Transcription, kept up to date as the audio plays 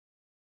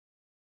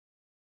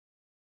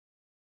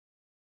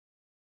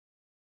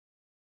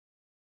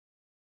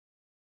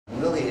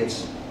really,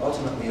 it's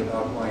ultimately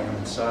about who I am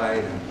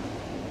inside. And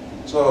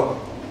so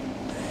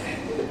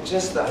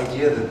just the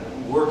idea that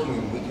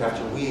working week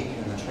after week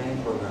in the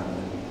training program,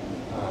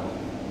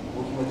 and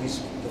working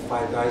with the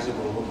 5 guys that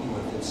we're working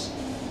with,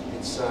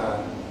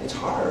 it's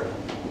hard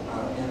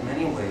in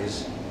many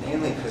ways,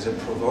 mainly because it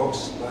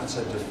provokes lots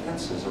of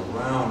defenses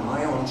around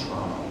my own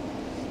trauma.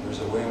 There's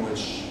a way in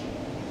which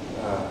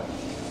I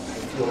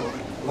feel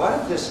a lot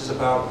of this is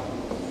about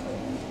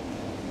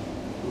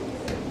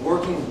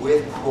working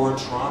with core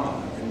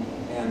trauma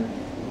and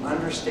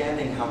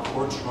understanding how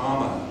core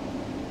trauma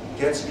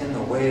gets in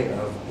the way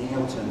of being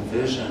able to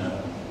envision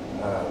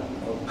a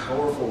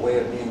powerful way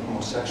of being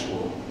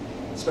homosexual,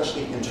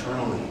 especially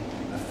internally,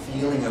 a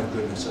feeling of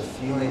goodness, a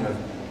feeling of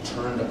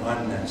turned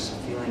onness, a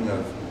feeling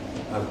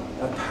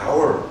of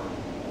power,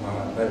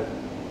 but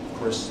of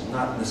course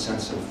not in the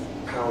sense of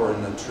power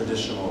in the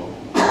traditional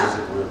ways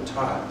that we're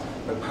taught,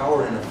 but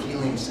power in a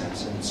feeling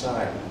sense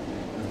inside.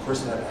 And of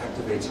course that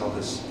activates all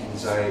this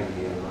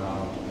anxiety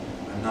around,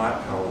 I'm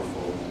not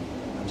powerful,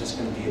 I'm just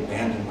going to be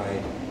abandoned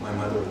by my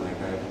mother like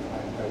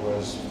I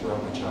was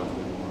throughout my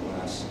childhood, more or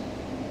less.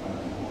 I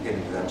won't get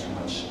into that too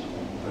much,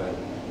 but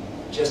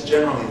just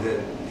generally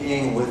the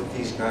being with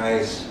these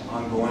guys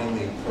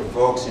ongoingly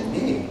provokes in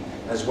me,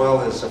 as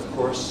well as, of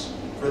course,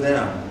 for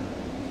them,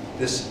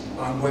 this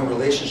ongoing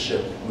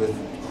relationship with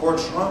core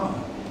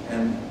trauma.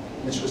 And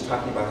Mitch was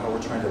talking about how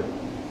we're trying to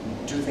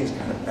do things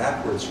kind of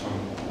backwards from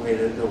the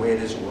way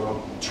it is we're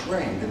all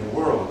trained in the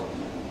world.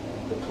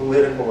 The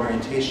political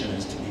orientation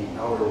is to be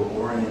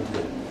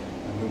outer-oriented,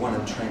 and we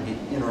want to try and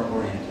be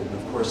inner-oriented. And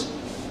of course,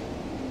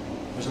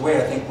 there's a way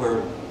I think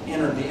where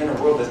the inner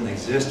world doesn't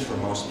exist for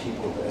most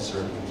people as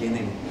they're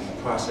beginning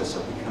the process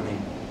of becoming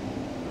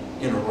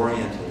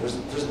inner-oriented.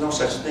 There's no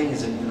such thing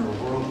as an inner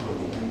world,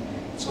 really. And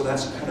so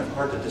that's kind of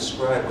hard to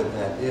describe what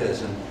that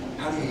is. And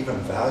how do you even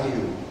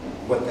value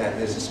what that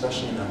is,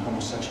 especially in a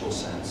homosexual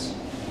sense?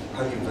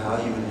 How do you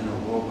value an inner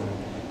world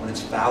when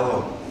it's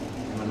fallow,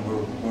 and when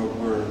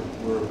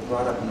we're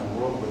brought up in a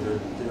world where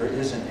there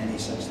isn't any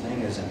such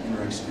thing as an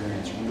inner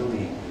experience,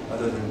 really,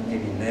 other than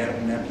maybe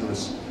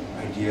nebulous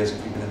ideas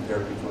if we've been in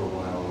therapy for a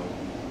while.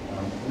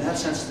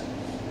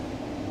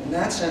 In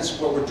that sense,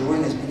 what we're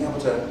doing is being able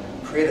to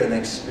create an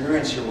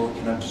experience here where we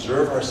can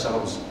observe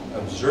ourselves,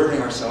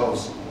 observing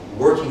ourselves,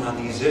 working on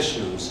these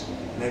issues.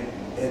 And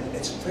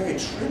it's a very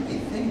trippy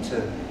thing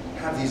to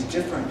have these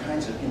different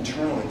kinds of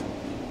internal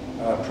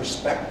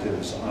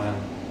perspectives on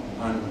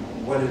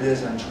what it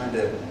is I'm trying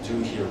to do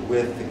here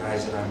with the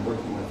guys that I'm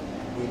working with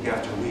week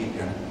after week,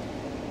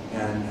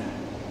 and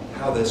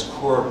how this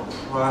core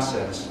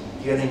process,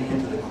 getting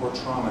into the core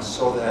trauma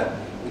so that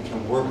we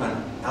can work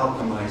on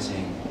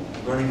alchemizing,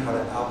 learning how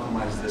to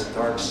alchemize this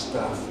dark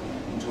stuff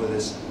into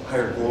this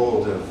higher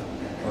gold of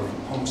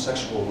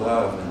homosexual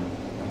love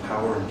and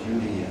power and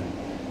beauty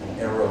and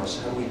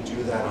eros. How do we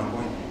do that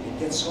ongoing? It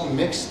gets so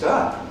mixed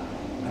up.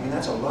 I mean,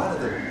 that's a lot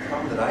of the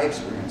problem that I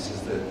experience,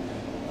 is that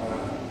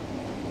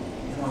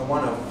I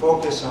want to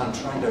focus on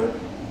trying to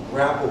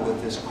grapple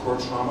with this core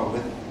trauma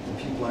with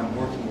the people I'm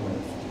working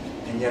with,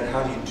 and yet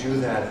how do you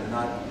do that and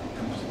not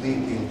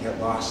completely get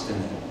lost in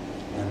it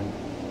and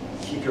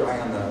keep your eye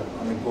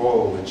on the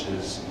goal, which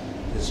is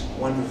this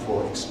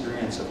wonderful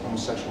experience of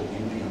homosexual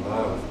beauty and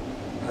love?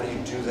 How do you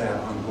do that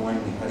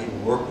ongoingly? How do you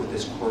work with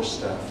this core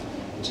stuff,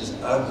 which is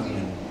ugly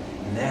and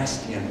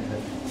nasty and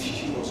it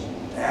feels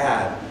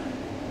bad?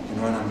 And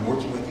I'm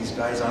working with these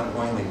guys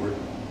ongoingly. We're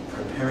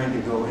preparing to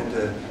go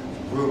into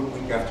group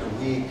week after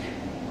week,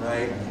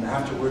 right? And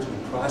afterwards we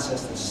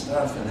process this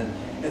stuff, and then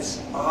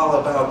it's all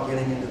about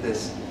getting into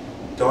this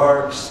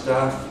dark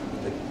stuff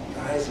with the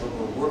guys that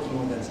we're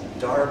working with. It's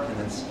dark and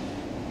it's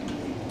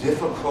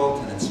difficult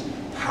and it's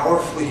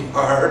powerfully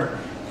hard,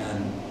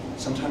 and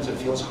sometimes it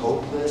feels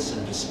hopeless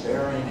and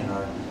despairing, and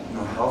our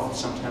health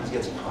sometimes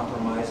gets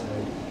compromised,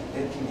 and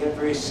it can get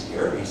very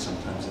scary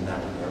sometimes in that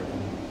regard.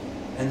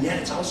 And yet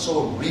it's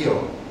also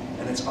real,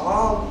 and it's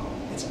all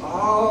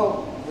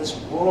this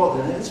world,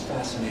 and it's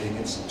fascinating.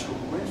 It's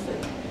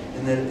terrific,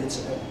 and that it's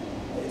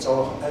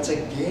a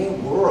gay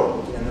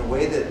world in a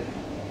way that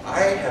I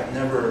have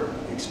never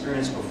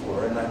experienced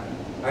before. And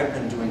I've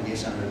been doing gay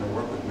center and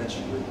work with Mitch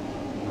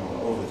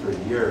for over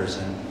 30 years,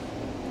 and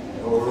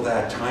over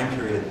that time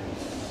period,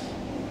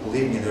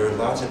 believe me, there are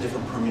lots of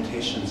different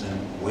permutations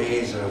and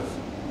ways of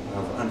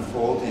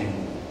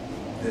unfolding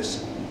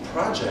this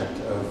project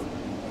of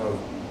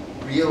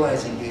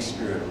realizing gay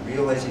spirit,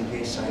 realizing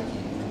gay psyche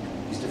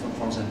in these different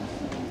forms. And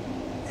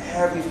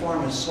every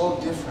form is so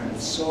different,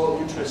 it's so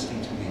interesting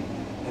to me.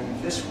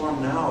 And this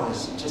form now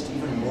is just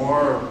even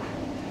more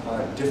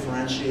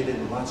differentiated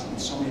in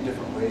so many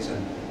different ways.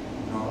 And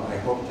I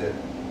hope that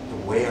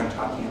the way I'm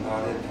talking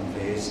about it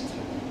conveys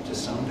to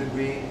some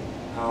degree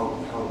how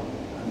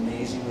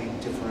amazingly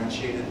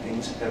differentiated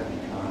things have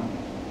become.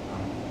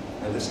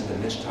 I listen to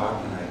Mitch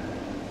talk and I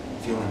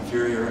feel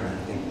inferior, and I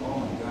think, oh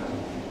my God,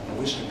 I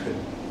wish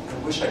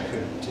I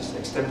could just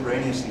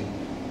extemporaneously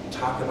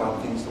talk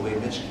about things the way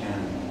Mitch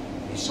can,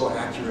 be so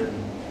accurate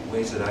in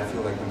ways that I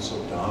feel like I'm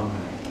so dumb,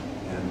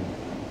 and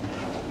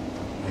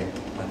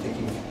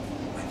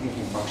my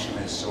thinking function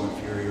is so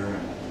inferior,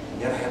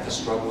 and yet I have to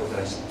struggle with it.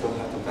 I still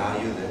have to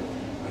value that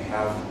I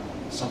have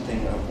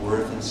something of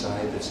worth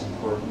inside that's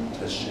important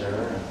to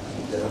share,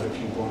 and that other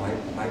people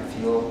might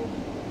feel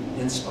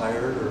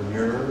inspired or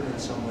mirrored in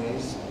some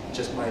ways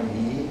just by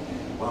me.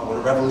 Wow, what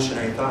a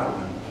revolutionary thought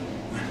when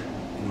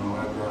you know,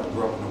 I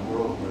grew up in a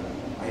world where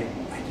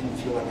I didn't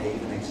feel like I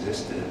even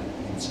existed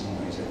in some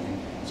ways, I think.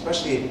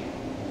 Especially,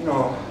 you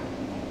know,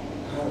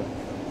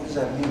 what does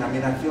that mean? I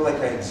mean, I feel like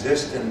I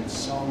exist in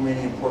so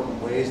many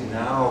important ways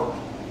now.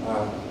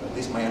 At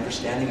least my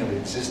understanding of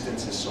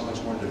existence is so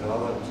much more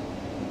developed.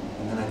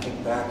 And then I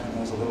think back, you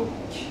know, as a little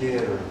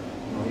kid, or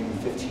you know, even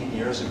 15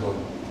 years ago,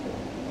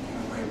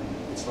 you know,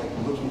 it's like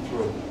looking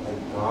through a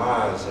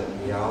gauze at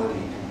reality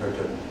compared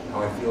to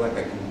how I feel like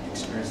I can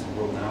experience the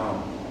world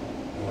now.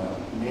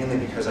 Mainly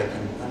because I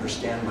can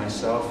understand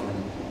myself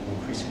in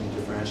increasingly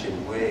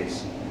differentiated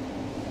ways.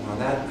 And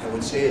that, I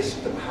would say, is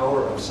the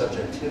power of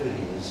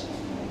subjectivity, is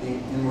the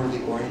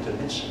inwardly oriented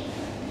mission.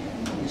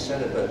 I know you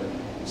said it, but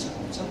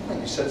at some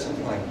point you said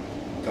something like,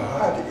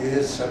 God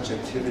is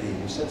subjectivity.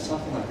 You said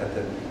something like that,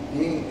 that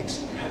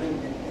having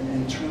an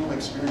internal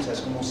experience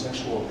as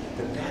homosexual,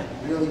 that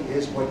really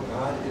is what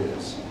God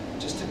is.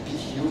 Just to be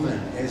human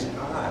is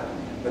God,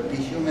 but be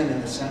human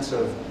in the sense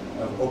of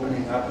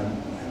opening up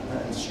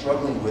and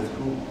struggling with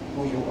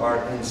who you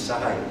are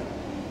inside.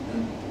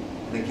 And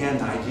again,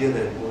 the idea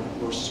that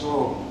we're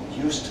so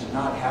used to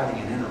not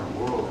having an inner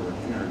world or an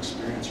inner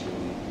experience,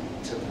 really,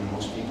 except in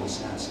most people's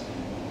sense.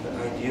 The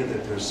idea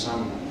that there's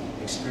some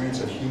experience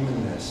of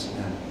humanness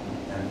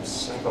and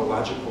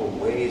psychological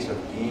ways of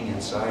being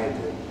inside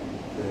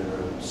that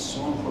are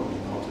so important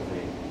to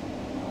cultivate.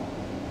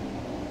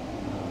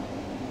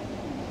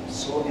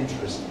 So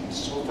interesting,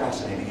 so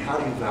fascinating. How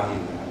do you value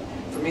that?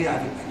 For me,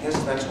 I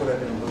guess that's what I've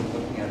been really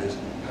looking at, is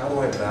how do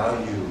I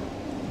value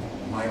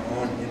my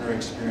own inner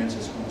experience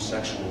as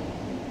homosexual?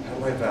 How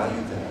do I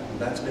value that? And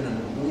that's been a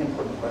really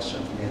important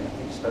question for me, and I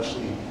think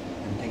especially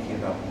in thinking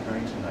about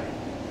preparing tonight.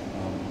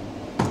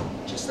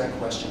 Just that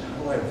question,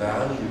 how do I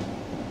value,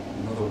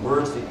 you know, the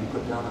words that you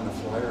put down on the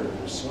flyer?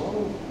 They're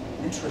so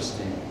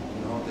interesting,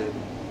 you know, that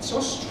it's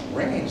so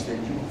strange that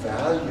you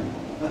value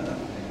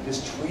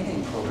this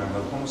training program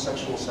of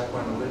homosexual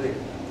psychoanalytic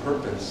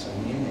purpose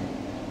and meaning.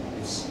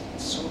 It's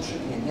so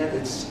tricky, and yet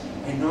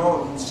I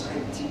know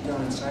inside, deep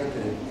down inside,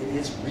 that it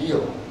is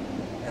real,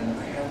 and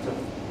I have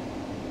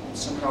to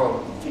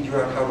somehow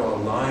figure out how to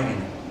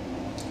align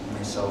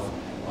myself,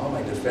 all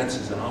my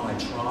defenses and all my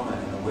trauma,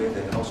 in a way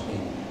that helps me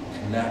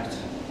connect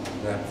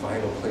that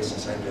vital place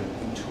inside that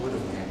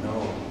intuitively I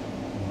know,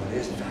 it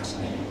is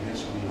fascinating, it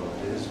is real,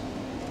 it is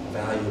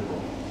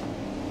valuable,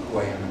 who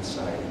I am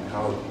inside, and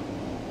how,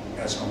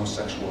 as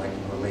homosexual, I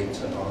can relate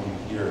to all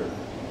you hear in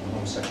a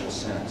homosexual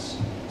sense.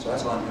 So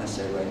that's all I'm going to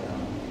say right now.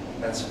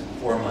 That's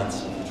 4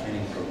 months of the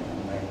training program.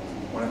 And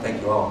I want to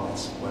thank you all.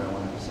 That's what I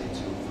wanted to say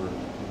too, for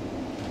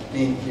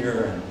being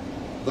here and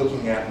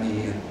looking at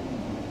me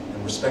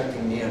and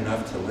respecting me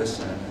enough to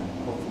listen,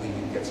 and hopefully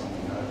you get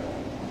something out of that.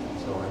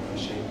 So I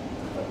appreciate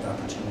the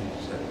opportunity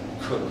to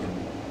cook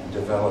and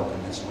develop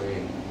in this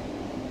way.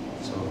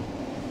 So.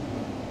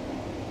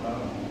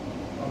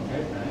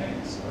 Okay,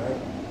 thanks. All right.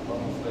 Well,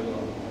 hopefully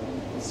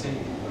we'll see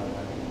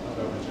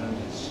other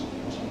opportunities.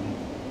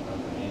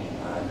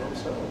 I hope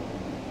so.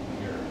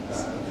 Here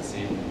this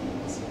evening.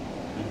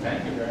 And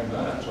thank you very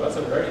much. Well, that's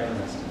a very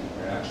interesting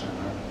reaction.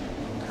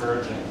 I'm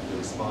encouraging the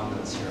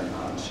respondents here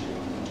not to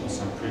do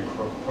some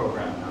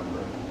pre-program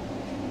number,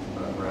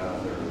 but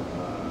rather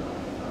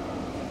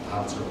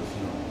how to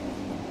feel.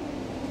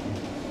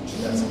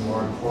 That's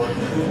more important.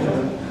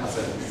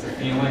 The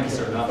feelings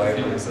are not the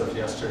feelings of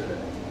yesterday,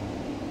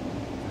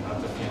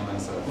 not the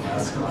feelings of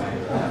last night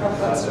or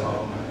last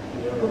moment.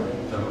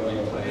 Though we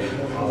play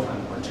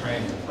often, we're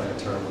trained to play a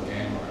terrible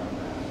game around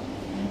that.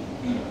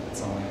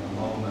 It's only in the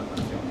moment when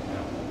feeling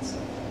happens,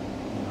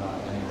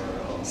 not anywhere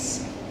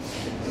else.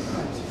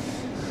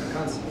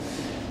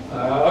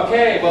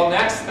 Okay, well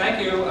next,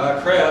 thank you,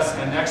 Chris.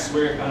 And next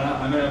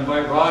I'm going to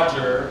invite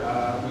Roger,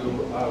 who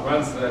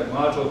runs the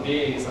Module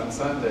Bs on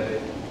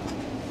Sunday,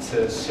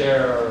 to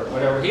share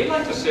whatever he'd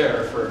like to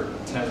share for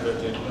 10 or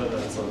 15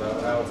 minutes. So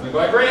that was going to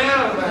go,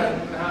 Graham,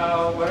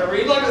 and whatever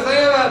he'd like to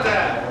say about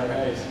that. All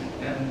right.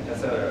 And et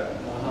cetera.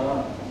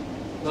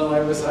 Well,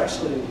 I was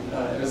actually,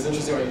 it was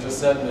interesting what you just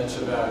said, Mitch,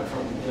 about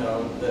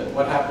that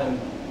what happened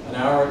an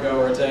hour ago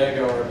or a day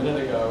ago or a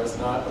minute ago is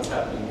not what's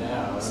happening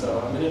now. So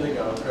a minute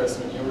ago, Chris,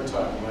 when you were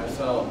talking, I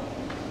felt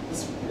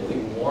this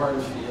really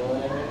warm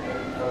feeling.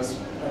 I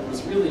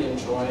was really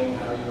enjoying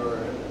how you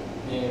were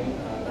being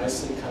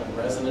nicely kind of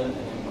resonant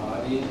and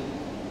embodied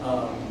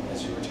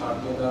as you were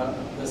talking about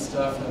this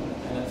stuff, and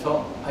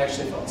I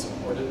actually felt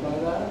supported by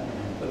that.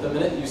 But the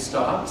minute you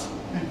stopped,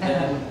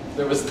 and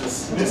there was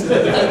this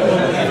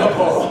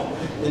unbelievable,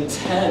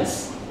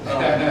 intense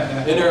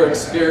inner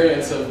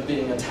experience of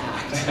being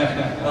attacked,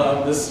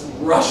 this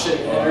rushing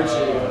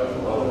energy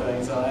of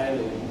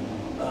anxiety.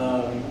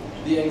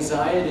 The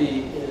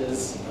anxiety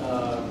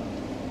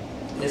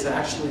is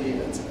actually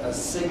a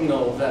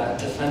signal that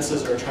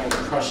defenses are trying to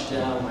crush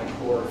down my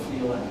core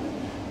feeling.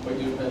 what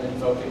you've been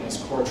invoking as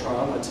core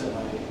trauma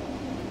tonight.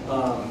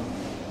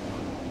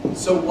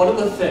 So one of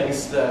the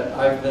things that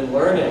I've been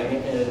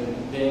learning in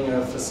being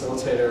a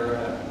facilitator or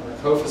a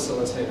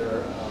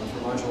co-facilitator for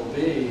Module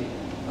B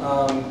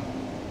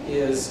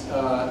is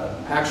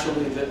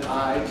actually that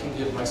I can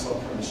give myself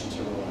permission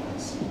to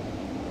relax.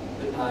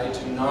 That I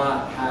do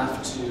not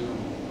have to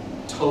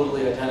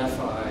totally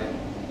identify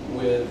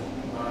with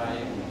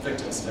my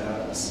victim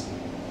status.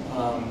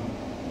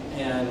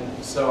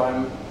 And so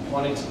I'm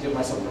wanting to give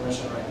myself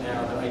permission right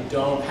now that I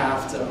don't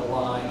have to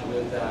align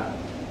with that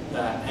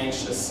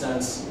anxious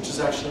sense, which is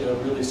actually a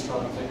really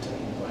strong victim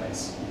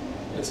place.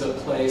 It's a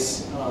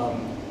place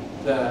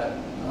that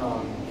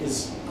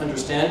is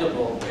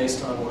understandable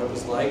based on what it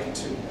was like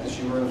to, as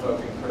you were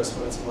invoking, Chris,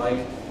 what it's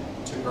like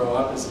to grow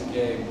up as a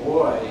gay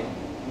boy.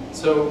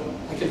 So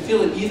I can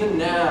feel it even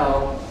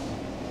now.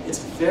 It's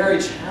very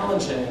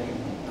challenging.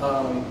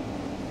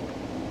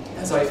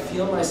 As I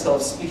feel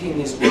myself speaking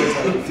these words,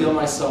 I can feel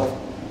myself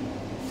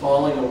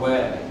falling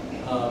away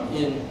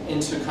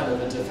into kind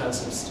of a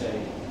defensive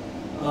state.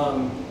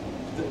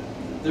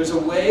 There's a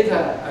way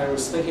that, I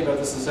was thinking about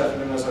this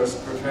afternoon as I was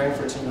preparing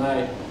for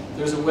tonight,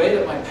 there's a way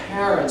that my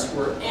parents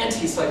were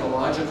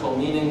anti-psychological,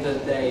 meaning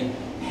that they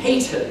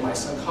hated my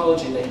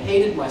psychology, they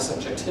hated my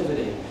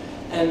subjectivity.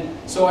 And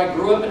so I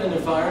grew up in an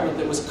environment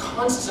that was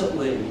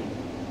constantly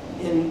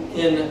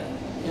in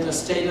a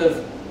state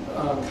of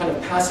kind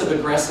of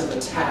passive-aggressive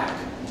attack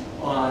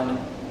on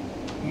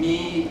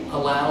me,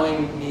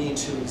 allowing me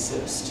to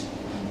exist.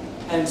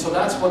 And so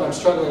that's what I'm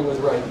struggling with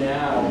right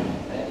now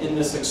in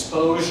this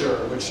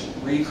exposure, which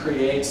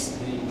recreates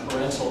the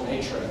parental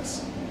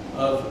matrix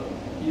of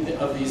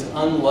these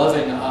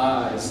unloving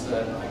eyes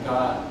that I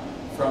got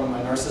from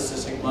my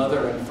narcissistic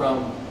mother and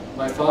from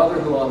my father,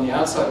 who on the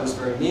outside was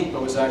very meek,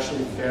 but was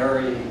actually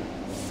very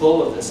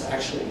full of this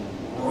actually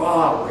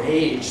raw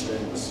rage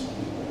that was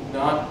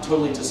not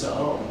totally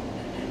disowned.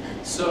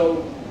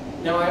 So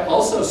now I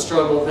also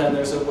struggle then,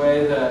 there's a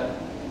way that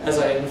as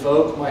I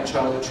invoke my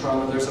childhood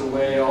trauma, there's a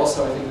way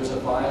also, I think there's a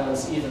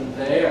violence even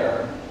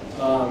there,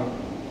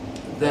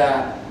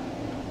 that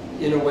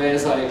in a way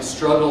as I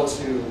struggle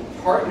to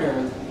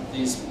partner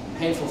these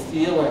painful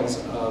feelings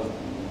of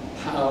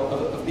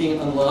being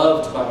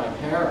unloved by my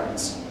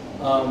parents,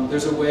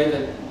 there's a way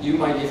that you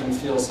might even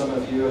feel, some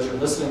of you as you're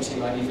listening to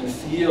might even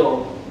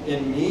feel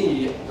in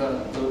me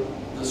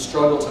the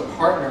struggle to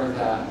partner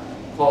that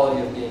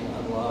quality of being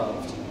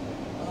unloved.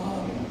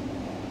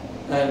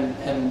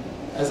 And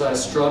as I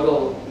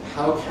struggle,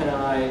 how can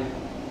I,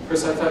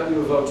 Chris, I thought you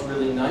evoked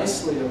really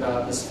nicely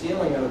about this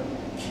feeling of,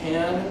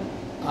 can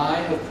I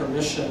have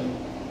permission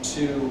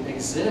to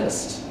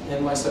exist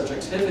in my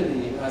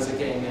subjectivity as a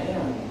gay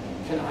man?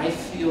 Can I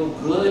feel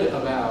good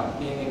about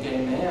being a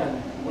gay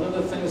man? One of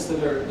the things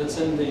that's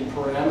in the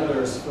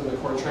parameters for the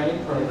core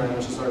training program,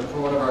 which is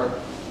one of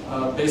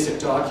our basic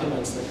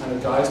documents that kind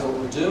of guides what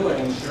we're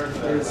doing. We shared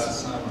that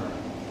last summer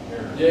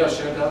here. Yeah,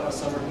 shared that last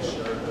summer here.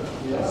 Shared it.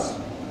 Yeah.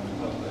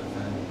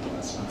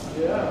 Last summer.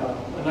 Yeah,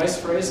 a nice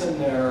phrase in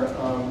there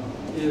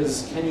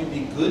is, can you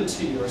be good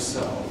to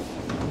yourself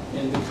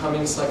in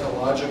becoming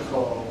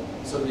psychological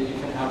so that you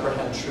can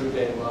apprehend true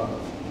gay love?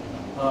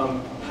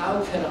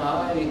 How can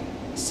I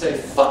say,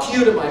 fuck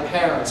you to my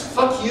parents,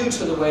 fuck you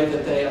to the way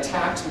that they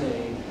attacked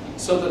me,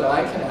 so that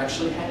I can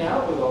actually hang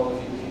out with all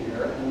of you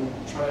here and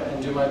try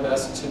and do my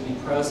best to be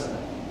present?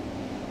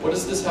 What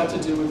does this have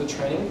to do with the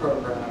training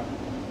program?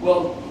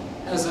 Well,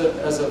 as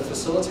a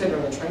facilitator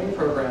in the training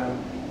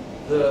program,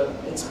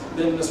 it's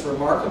been this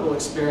remarkable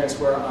experience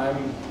where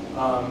I'm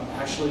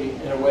actually,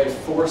 in a way,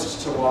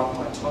 forced to walk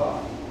my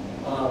talk.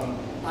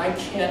 I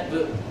can't,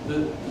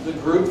 the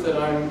group that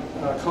I'm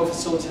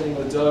co-facilitating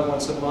with Doug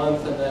once a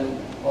month, and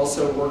then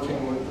also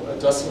working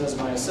with Dustin as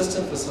my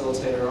assistant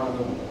facilitator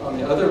on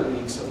the other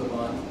weeks of the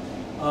month,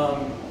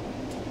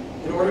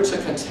 in order to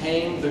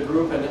contain the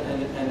group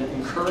and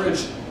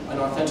encourage an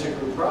authentic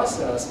group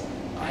process,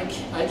 I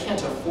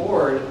can't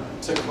afford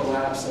to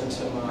collapse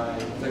into my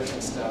victim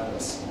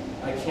status.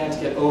 I can't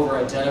get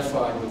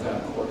over-identified with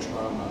that core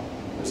trauma.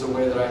 There's a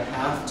way that I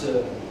have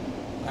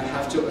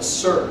to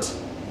assert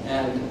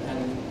and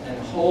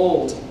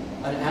hold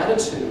an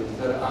attitude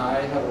that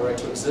I have a right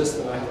to exist,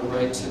 that I have a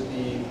right to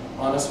be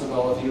honest with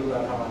all of you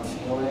about how I'm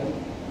feeling,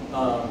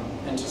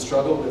 and to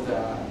struggle with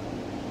that.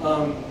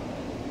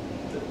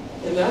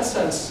 In that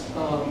sense,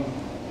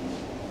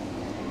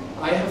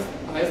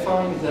 I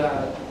find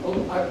that,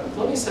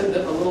 let me say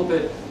that a little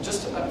bit,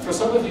 just for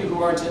some of you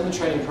who aren't in the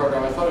training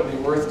program, I thought it would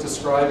be worth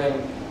describing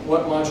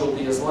what Module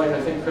B is like.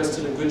 I think Chris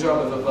did a good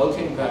job of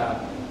evoking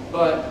that.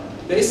 But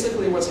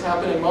basically what's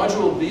happening,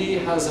 Module B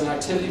has an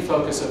activity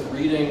focus of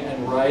reading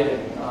and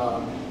writing.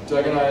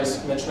 Doug and I,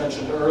 as Mitch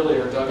mentioned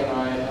earlier, Doug and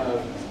I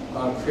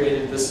have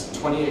created this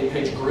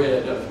 28-page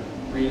grid of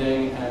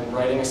reading and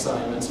writing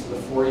assignments for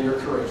the 4-year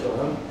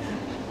curriculum.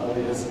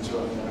 He is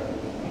enjoying that.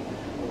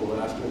 A little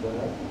laughter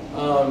there.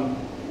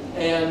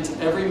 And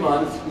every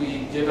month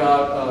we give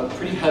out a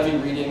pretty heavy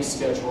reading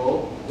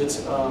schedule.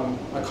 It's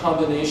a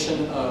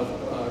combination of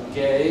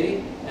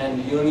gay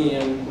and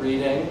Jungian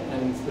reading,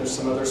 and there's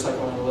some other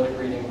psychoanalytic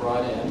reading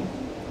brought in.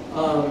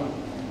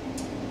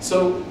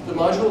 So the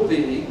Module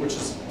B, which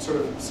is sort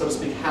of, so to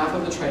speak, half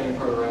of the training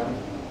program,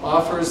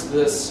 offers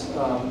this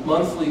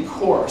monthly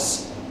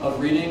course of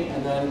reading,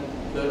 and then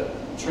the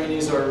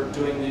trainees are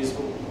doing these,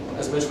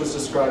 as Mitch was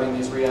describing,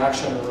 these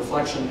reaction or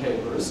reflection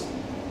papers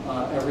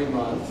every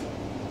month.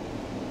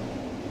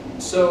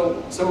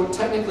 So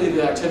technically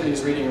the activity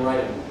is reading and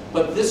writing,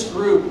 but this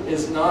group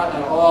is not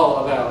at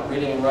all about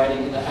reading and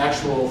writing in the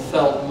actual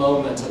felt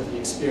moment of the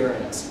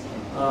experience.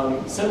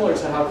 Similar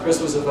to how Chris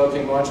was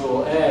evoking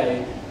Module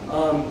A,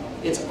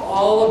 it's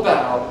all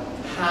about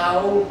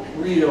how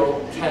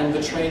real can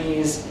the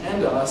trainees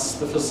and us,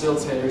 the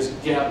facilitators,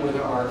 get with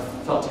our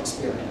felt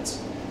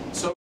experience.